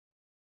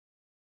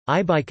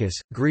Ibycus,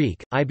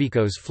 Greek,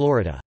 Ibycos,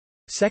 Florida.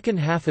 Second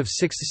half of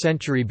 6th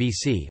century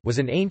BC, was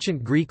an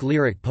ancient Greek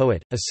lyric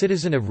poet, a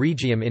citizen of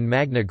Rhegium in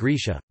Magna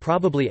Graecia,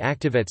 probably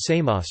active at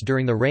Samos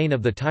during the reign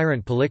of the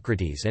tyrant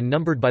Polycrates and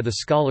numbered by the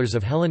scholars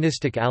of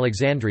Hellenistic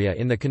Alexandria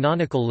in the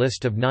canonical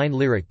list of 9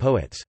 lyric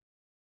poets.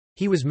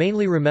 He was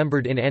mainly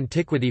remembered in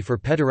antiquity for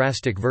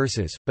pederastic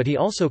verses, but he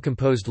also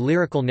composed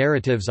lyrical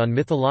narratives on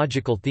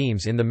mythological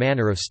themes in the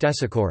manner of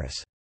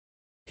Stesichorus.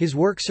 His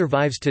work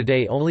survives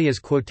today only as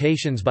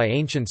quotations by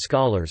ancient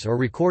scholars or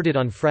recorded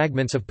on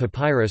fragments of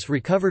papyrus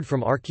recovered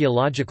from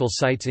archaeological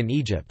sites in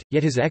Egypt,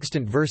 yet his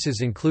extant verses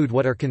include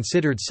what are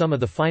considered some of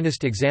the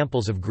finest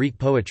examples of Greek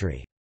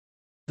poetry.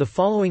 The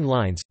following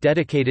lines,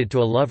 dedicated to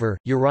a lover,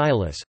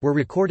 Euryalus, were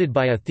recorded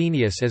by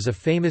Athenaeus as a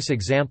famous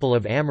example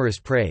of amorous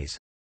praise.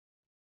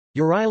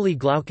 Euryale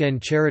glauken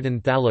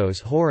chariton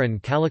thalos horon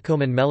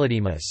calicomen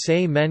melodema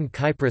se men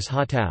kypris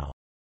hatau.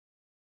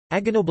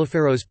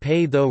 Agonoblepharos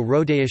pei tho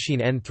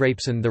rhodeishin en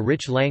thrapson. The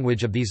rich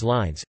language of these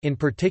lines, in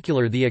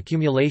particular the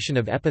accumulation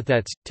of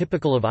epithets,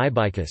 typical of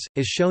Ibycus,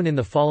 is shown in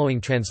the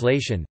following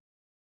translation.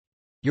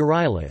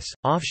 Euryalus,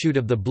 offshoot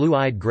of the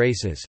blue-eyed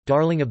Graces,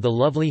 darling of the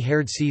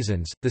lovely-haired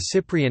seasons, the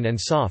Cyprian and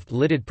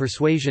soft-lidded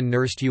Persuasion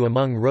nursed you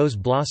among rose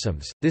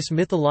blossoms. This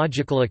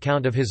mythological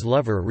account of his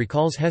lover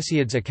recalls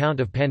Hesiod's account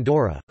of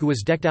Pandora, who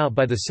was decked out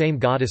by the same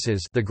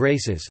goddesses, the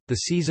Graces, the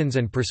Seasons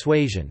and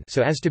Persuasion,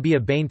 so as to be a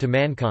bane to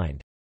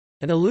mankind.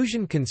 An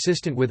allusion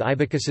consistent with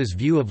Ibycus's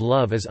view of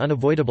love as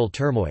unavoidable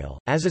turmoil.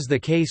 As is the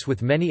case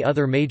with many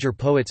other major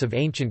poets of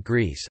ancient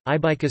Greece,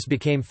 Ibycus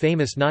became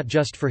famous not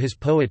just for his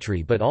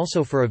poetry but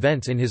also for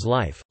events in his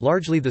life,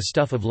 largely the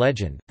stuff of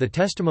legend. The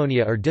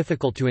testimonia are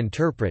difficult to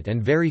interpret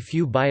and very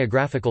few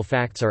biographical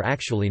facts are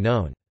actually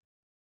known.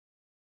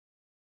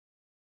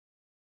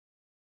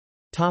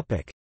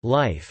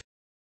 Life.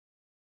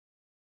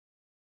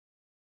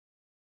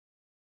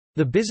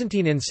 The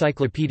Byzantine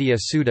encyclopedia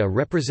Suda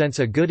represents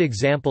a good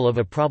example of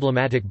a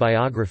problematic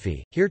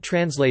biography, here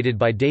translated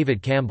by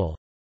David Campbell.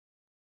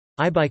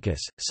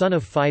 Ibycus, son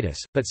of Phytus,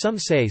 but some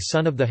say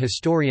son of the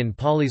historian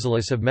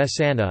Polyzelus of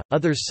Messana,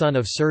 others son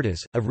of Syrtis,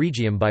 of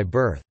Rhegium by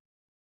birth.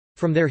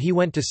 From there he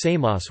went to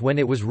Samos when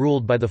it was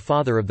ruled by the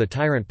father of the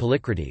tyrant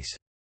Polycrates.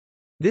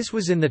 This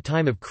was in the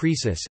time of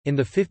Croesus, in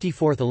the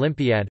 54th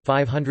Olympiad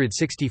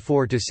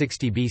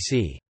 564–60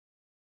 BC.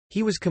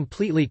 He was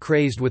completely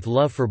crazed with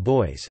love for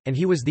boys, and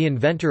he was the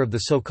inventor of the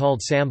so-called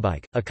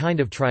sambyke, a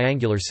kind of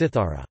triangular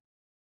cithara.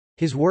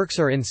 His works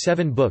are in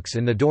 7 books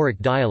in the Doric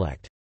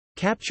dialect.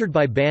 Captured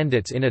by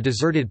bandits in a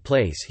deserted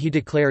place, he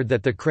declared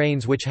that the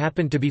cranes which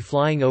happened to be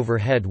flying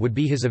overhead would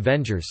be his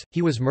avengers.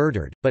 He was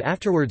murdered, but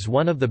afterwards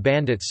one of the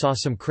bandits saw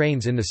some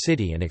cranes in the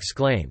city and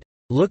exclaimed,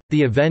 "Look,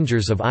 the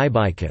avengers of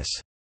Ibycus!"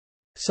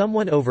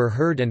 Someone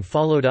overheard and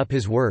followed up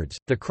his words,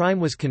 the crime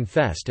was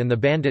confessed and the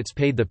bandits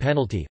paid the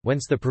penalty,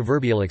 whence the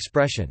proverbial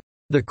expression,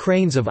 "the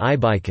cranes of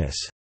Ibycus."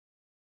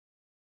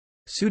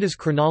 Suda's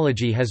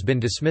chronology has been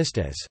dismissed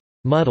as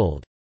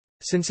muddled,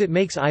 since it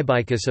makes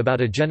Ibycus about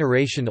a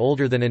generation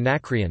older than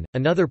Anacreon,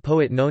 another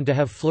poet known to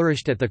have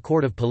flourished at the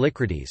court of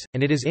Polycrates,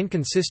 and it is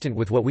inconsistent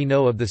with what we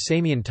know of the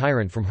Samian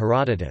tyrant from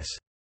Herodotus.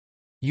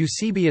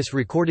 Eusebius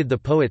recorded the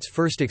poet's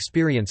first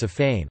experience of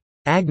fame,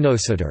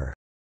 agnoceter,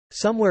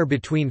 somewhere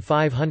between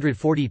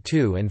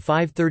 542 and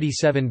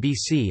 537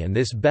 BC, and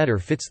this better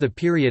fits the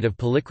period of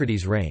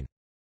Polycrates' reign.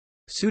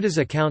 Suda's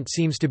account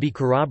seems to be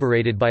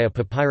corroborated by a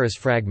papyrus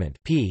fragment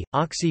p.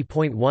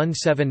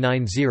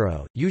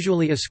 Oxy.1790,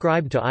 usually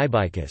ascribed to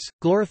Ibycus,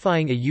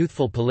 glorifying a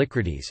youthful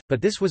Polycrates,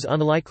 but this was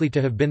unlikely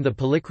to have been the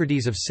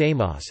Polycrates of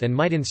Samos and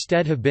might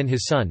instead have been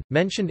his son,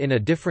 mentioned in a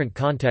different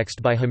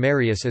context by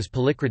Homerius as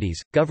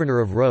Polycrates,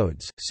 governor of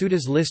Rhodes.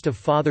 Suda's list of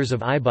fathers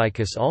of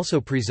Ibycus also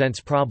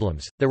presents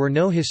problems. There were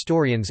no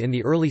historians in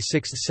the early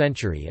 6th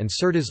century, and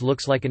Syrtis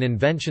looks like an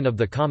invention of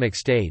the comic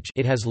stage.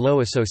 It has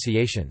low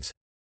associations.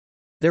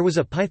 There was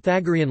a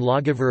Pythagorean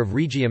lawgiver of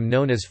Rhegium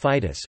known as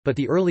Phytus, but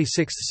the early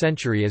 6th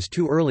century is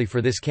too early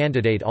for this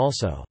candidate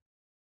also.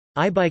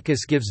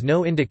 Ibycus gives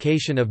no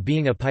indication of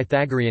being a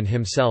Pythagorean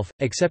himself,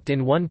 except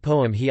in one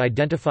poem he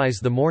identifies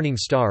the morning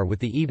star with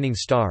the evening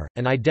star,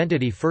 an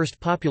identity first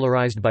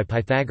popularized by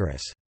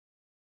Pythagoras.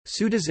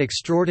 Suda's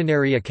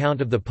extraordinary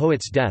account of the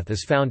poet's death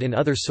is found in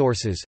other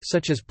sources,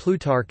 such as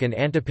Plutarch and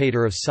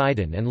Antipater of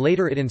Sidon, and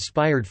later it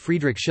inspired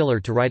Friedrich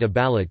Schiller to write a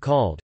ballad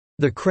called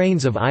The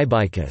Cranes of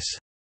Ibycus.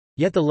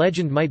 Yet the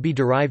legend might be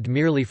derived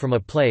merely from a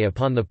play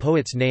upon the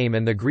poet's name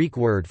and the Greek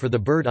word for the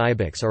bird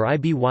ibex or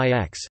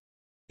ibyx.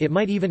 It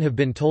might even have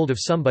been told of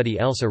somebody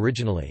else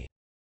originally.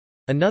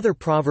 Another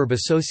proverb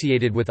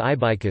associated with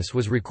Ibycus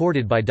was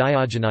recorded by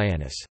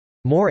Diogenes,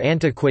 "more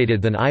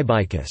antiquated than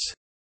Ibycus,"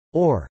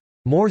 or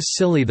 "more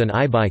silly than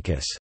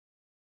Ibycus."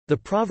 The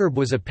proverb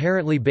was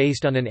apparently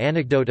based on an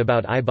anecdote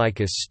about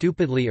Ibycus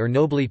stupidly or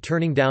nobly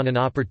turning down an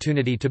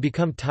opportunity to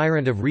become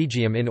tyrant of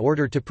Rhegium in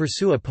order to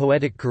pursue a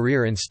poetic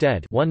career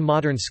instead. One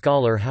modern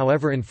scholar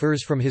however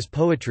infers from his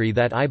poetry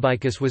that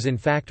Ibycus was in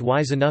fact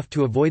wise enough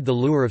to avoid the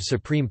lure of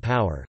supreme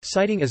power,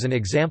 citing as an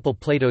example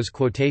Plato's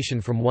quotation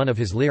from one of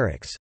his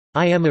lyrics,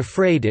 I am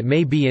afraid it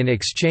may be in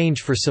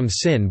exchange for some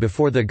sin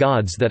before the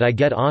gods that I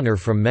get honor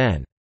from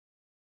men."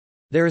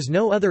 There is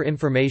no other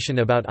information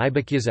about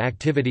Ibycus'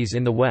 activities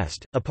in the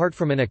West, apart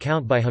from an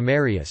account by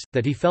Homerius,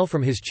 that he fell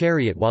from his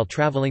chariot while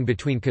traveling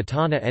between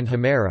Catana and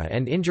Himera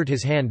and injured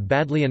his hand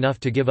badly enough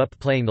to give up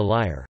playing the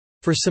lyre,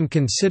 for some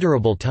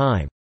considerable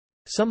time.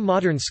 Some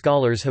modern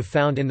scholars have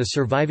found in the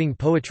surviving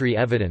poetry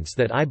evidence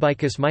that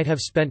Ibycus might have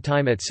spent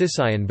time at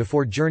Sicyon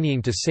before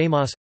journeying to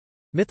Samos.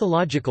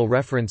 Mythological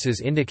references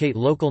indicate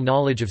local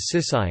knowledge of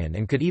Sicyon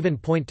and could even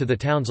point to the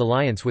town's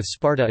alliance with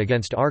Sparta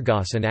against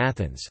Argos and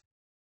Athens.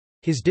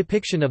 His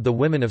depiction of the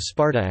women of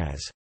Sparta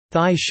as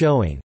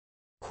thigh-showing,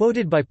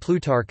 quoted by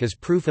Plutarch as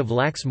proof of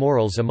lax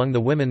morals among the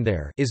women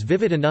there, is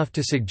vivid enough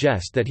to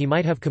suggest that he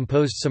might have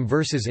composed some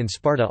verses in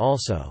Sparta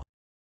also.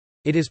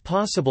 It is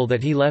possible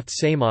that he left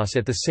Samos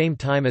at the same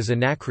time as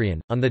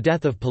Anacreon, on the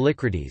death of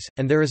Polycrates,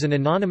 and there is an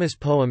anonymous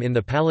poem in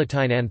the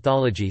Palatine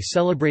Anthology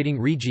celebrating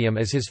Rhegium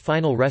as his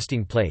final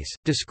resting place,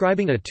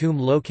 describing a tomb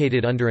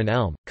located under an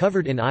elm,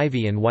 covered in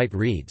ivy and white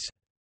reeds.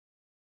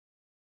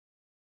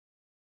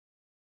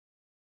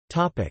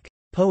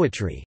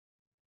 Poetry.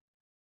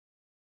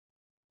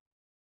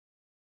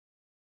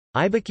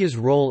 Ibycus'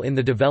 role in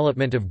the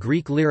development of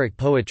Greek lyric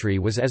poetry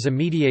was as a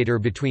mediator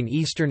between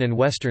Eastern and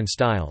Western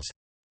styles.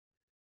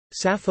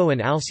 Sappho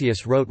and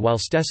Alcaeus wrote while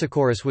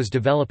Stesichorus was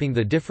developing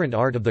the different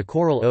art of the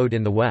choral ode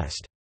in the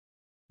West.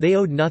 They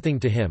owed nothing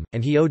to him,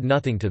 and he owed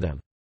nothing to them.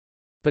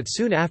 But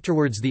soon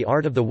afterwards the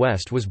art of the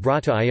West was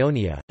brought to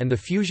Ionia, and the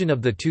fusion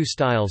of the two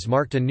styles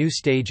marked a new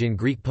stage in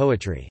Greek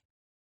poetry.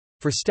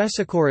 For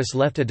Stesichorus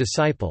left a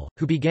disciple,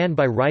 who began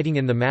by writing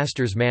in the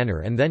master's manner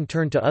and then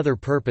turned to other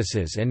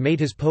purposes and made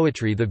his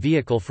poetry the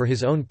vehicle for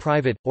his own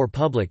private, or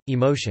public,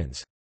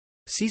 emotions.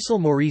 Cecil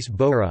Maurice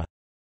Boera.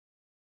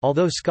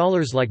 Although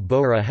scholars like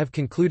Boera have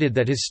concluded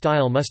that his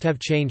style must have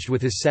changed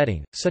with his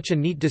setting, such a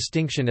neat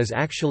distinction is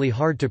actually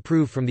hard to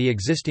prove from the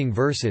existing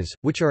verses,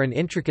 which are an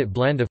intricate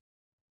blend of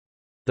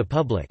the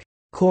public,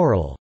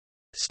 choral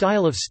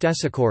style of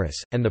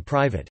Stesichorus, and the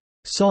private,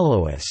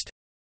 soloist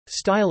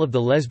style of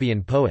the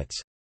lesbian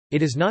poets.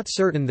 It is not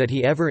certain that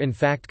he ever in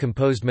fact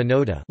composed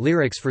monody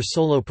lyrics for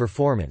solo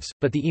performance,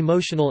 but the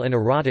emotional and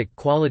erotic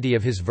quality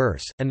of his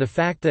verse, and the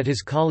fact that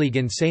his colleague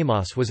in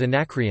Samos was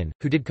Anacreon,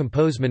 who did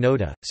compose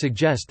monody,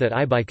 suggest that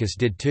Ibycus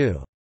did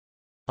too.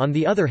 On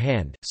the other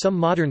hand, some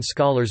modern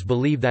scholars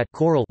believe that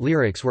choral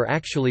lyrics were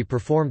actually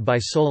performed by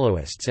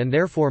soloists and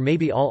therefore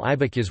maybe all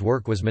Ibycus'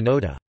 work was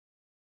monody.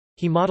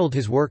 He modeled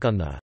his work on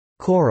the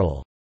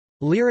choral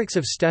lyrics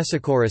of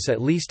Stesichorus,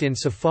 at least in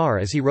so far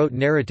as he wrote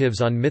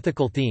narratives on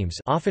mythical themes,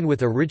 often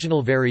with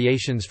original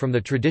variations from the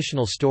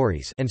traditional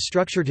stories, and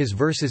structured his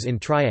verses in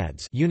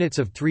triads, units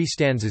of 3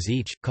 stanzas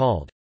each,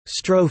 called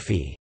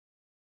strophe,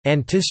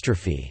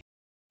 antistrophe,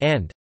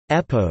 and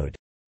epode.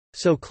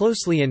 So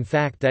closely in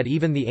fact that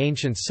even the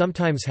ancients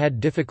sometimes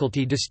had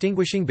difficulty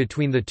distinguishing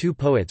between the two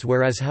poets,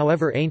 whereas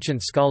however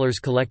ancient scholars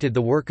collected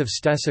the work of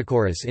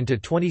Stesichorus into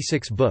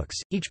 26 books,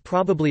 each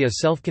probably a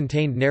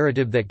self-contained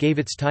narrative that gave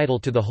its title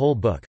to the whole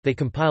book, they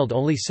compiled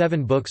only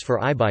 7 books for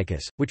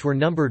Ibycus, which were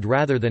numbered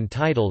rather than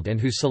titled and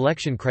whose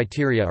selection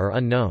criteria are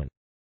unknown.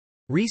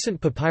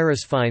 Recent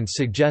papyrus finds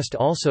suggest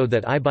also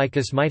that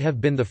Ibycus might have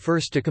been the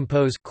first to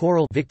compose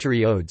choral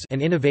victory odes,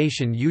 an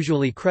innovation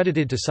usually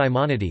credited to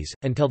Simonides.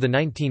 Until the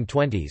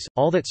 1920s,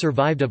 all that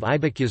survived of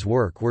Ibycus'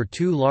 work were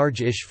 2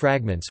 large-ish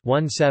fragments,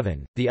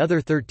 1/7, the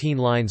other 13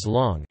 lines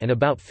long, and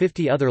about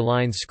 50 other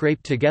lines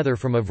scraped together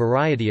from a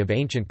variety of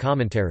ancient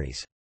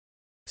commentaries.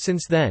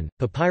 Since then,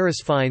 papyrus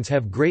finds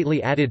have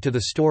greatly added to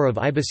the store of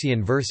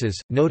Ibycian verses,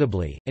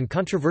 notably, and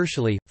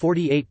controversially,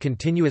 48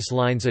 continuous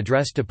lines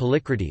addressed to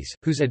Polycrates,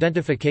 whose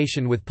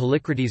identification with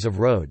Polycrates of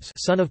Rhodes,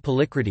 son of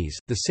Polycrates,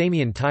 the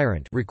Samian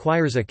tyrant,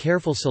 requires a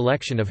careful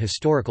selection of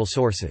historical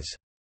sources.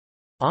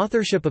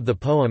 Authorship of the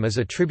poem is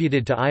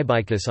attributed to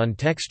Ibycus on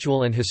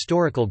textual and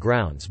historical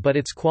grounds, but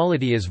its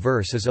quality as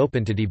verse is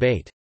open to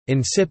debate.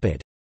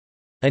 Insipid,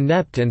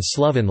 inept and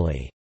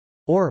slovenly,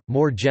 or,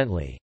 more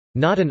gently,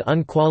 not an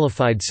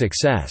unqualified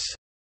success,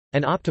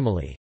 and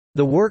optimally,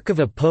 the work of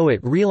a poet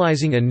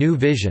realizing a new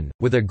vision,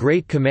 with a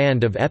great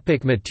command of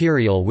epic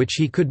material which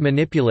he could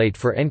manipulate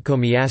for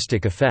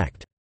encomiastic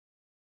effect.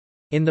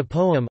 In the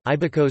poem,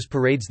 Ibycus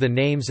parades the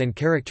names and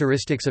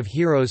characteristics of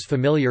heroes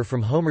familiar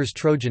from Homer's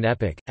Trojan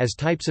epic, as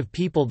types of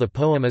people the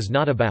poem is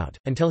not about,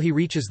 until he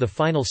reaches the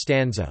final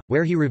stanza,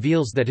 where he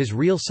reveals that his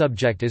real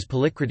subject is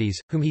Polycrates,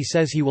 whom he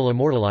says he will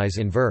immortalize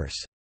in verse.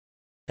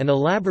 An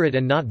elaborate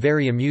and not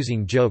very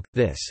amusing joke,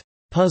 this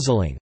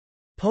puzzling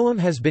poem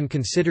has been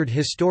considered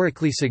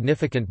historically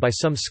significant by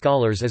some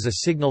scholars as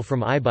a signal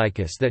from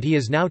Ibycus that he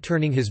is now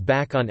turning his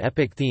back on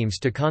epic themes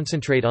to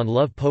concentrate on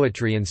love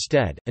poetry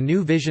instead, a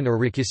new vision or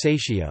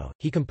recusatio.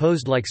 He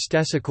composed like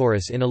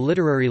Stesichorus in a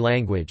literary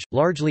language,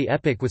 largely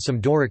epic with some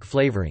Doric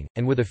flavoring,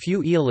 and with a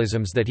few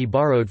eolisms that he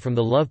borrowed from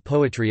the love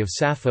poetry of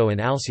Sappho and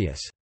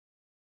Alcaeus.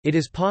 It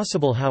is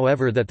possible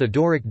however that the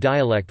Doric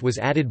dialect was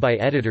added by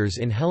editors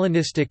in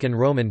Hellenistic and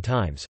Roman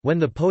times, when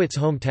the poet's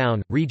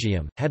hometown,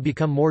 Rhegium, had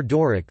become more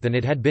Doric than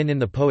it had been in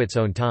the poet's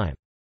own time.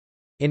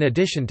 In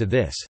addition to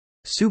this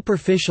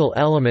superficial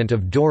element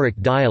of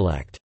Doric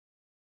dialect,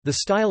 the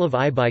style of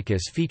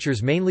Ibycus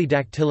features mainly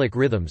dactylic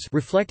rhythms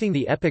reflecting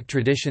the epic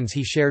traditions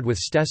he shared with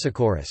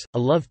Stesichorus, a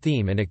love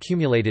theme and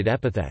accumulated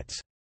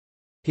epithets.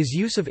 His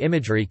use of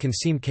imagery can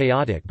seem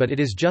chaotic, but it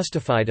is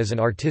justified as an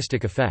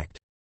artistic effect.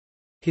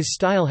 His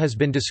style has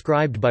been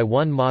described by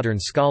one modern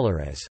scholar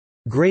as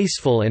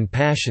graceful and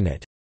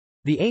passionate.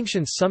 The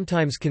ancients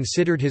sometimes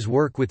considered his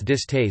work with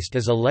distaste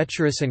as a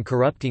lecherous and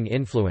corrupting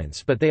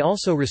influence, but they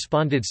also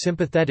responded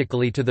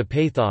sympathetically to the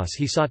pathos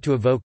he sought to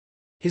evoke.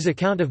 His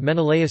account of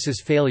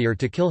Menelaus's failure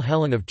to kill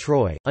Helen of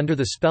Troy, under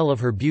the spell of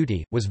her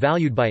beauty, was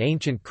valued by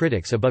ancient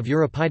critics above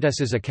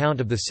Euripides's account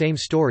of the same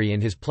story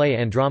in his play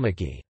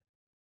Andromache.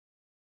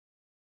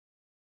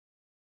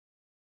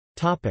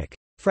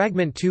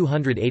 Fragment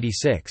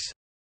 286.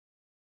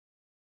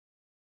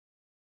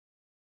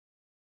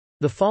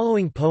 The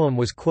following poem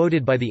was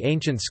quoted by the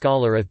ancient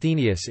scholar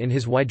Athenaeus in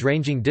his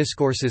wide-ranging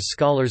discourses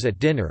Scholars at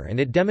Dinner, and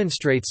it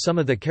demonstrates some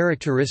of the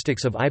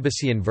characteristics of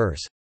Ibycian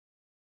verse.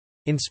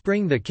 In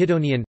spring the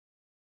Kidonian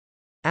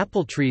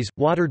apple trees,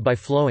 watered by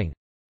flowing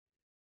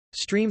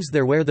streams,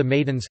 there where the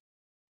maidens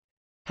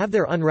have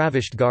their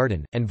unravished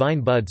garden, and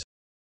vine buds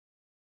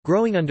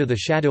growing under the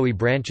shadowy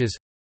branches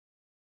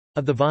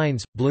of the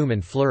vines, bloom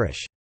and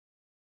flourish.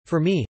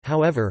 For me,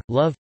 however,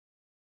 love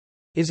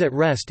is at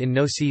rest in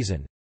no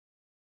season,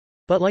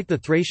 but like the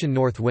Thracian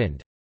north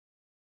wind,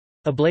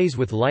 ablaze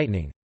with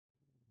lightning,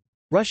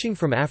 rushing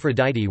from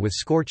Aphrodite with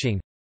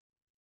scorching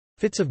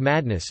fits of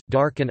madness,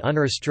 dark and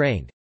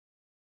unrestrained.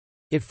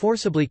 It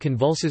forcibly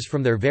convulses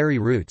from their very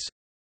roots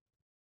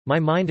my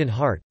mind and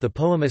heart. The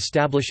poem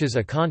establishes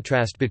a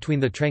contrast between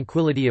the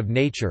tranquility of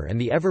nature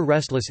and the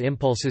ever-restless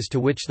impulses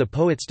to which the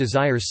poet's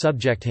desires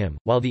subject him,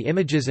 while the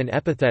images and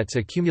epithets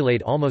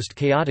accumulate almost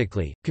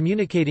chaotically,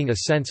 communicating a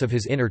sense of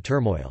his inner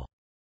turmoil.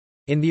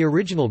 In the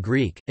original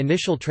Greek,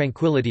 initial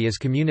tranquility is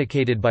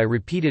communicated by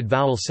repeated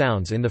vowel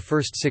sounds in the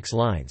first 6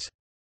 lines.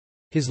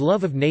 His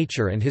love of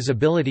nature and his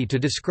ability to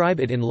describe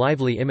it in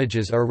lively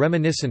images are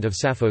reminiscent of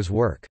Sappho's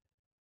work.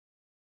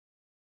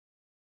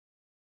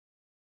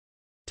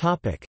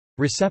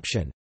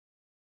 Reception.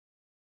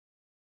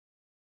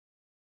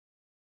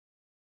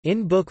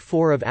 In Book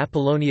 4 of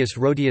Apollonius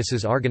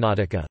Rhodius's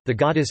Argonautica, the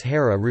goddess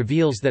Hera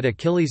reveals that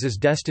Achilles is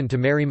destined to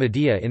marry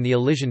Medea in the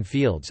Elysian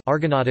Fields.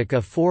 Argonautica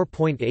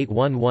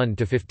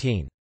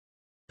 4.811-15.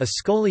 A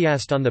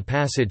scholiast on the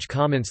passage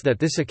comments that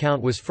this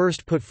account was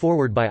first put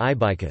forward by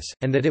Ibycus,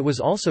 and that it was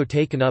also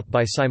taken up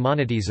by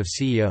Simonides of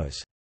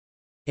Ceos.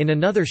 In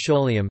another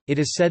scholium, it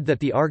is said that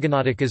the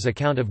Argonautica's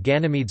account of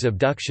Ganymede's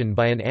abduction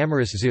by an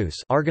amorous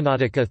Zeus,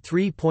 Argonautica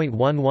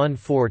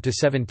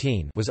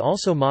 3.114-17, was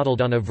also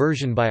modeled on a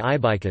version by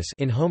Ibycus.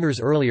 In Homer's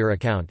earlier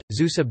account,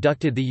 Zeus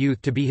abducted the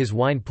youth to be his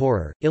wine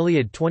pourer,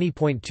 Iliad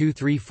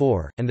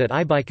 20.234, and that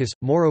Ibycus,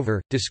 moreover,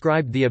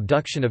 described the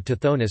abduction of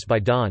Tithonus by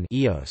Dawn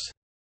Eos.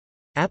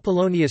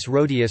 Apollonius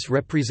Rhodius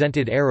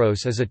represented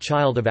Eros as a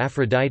child of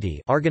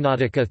Aphrodite,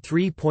 Argonautica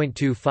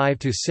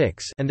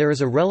 3.25-6, and there is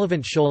a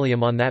relevant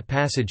scholium on that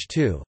passage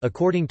too,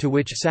 according to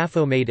which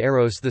Sappho made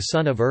Eros the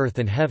son of earth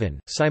and heaven,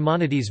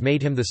 Simonides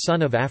made him the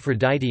son of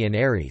Aphrodite and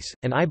Ares,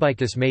 and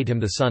Ibycus made him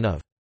the son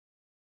of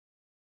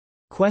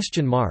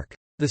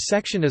The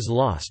section is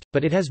lost,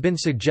 but it has been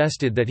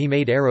suggested that he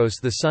made Eros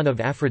the son of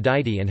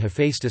Aphrodite and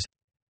Hephaestus.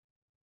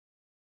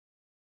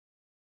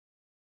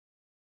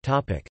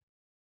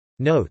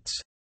 Notes.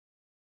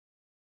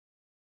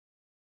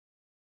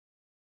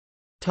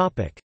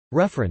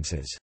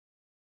 References.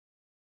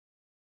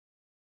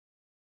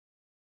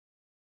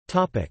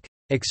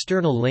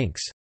 External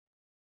links.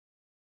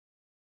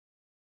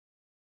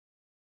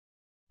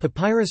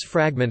 Papyrus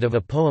fragment of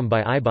a poem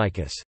by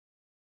Ibycus.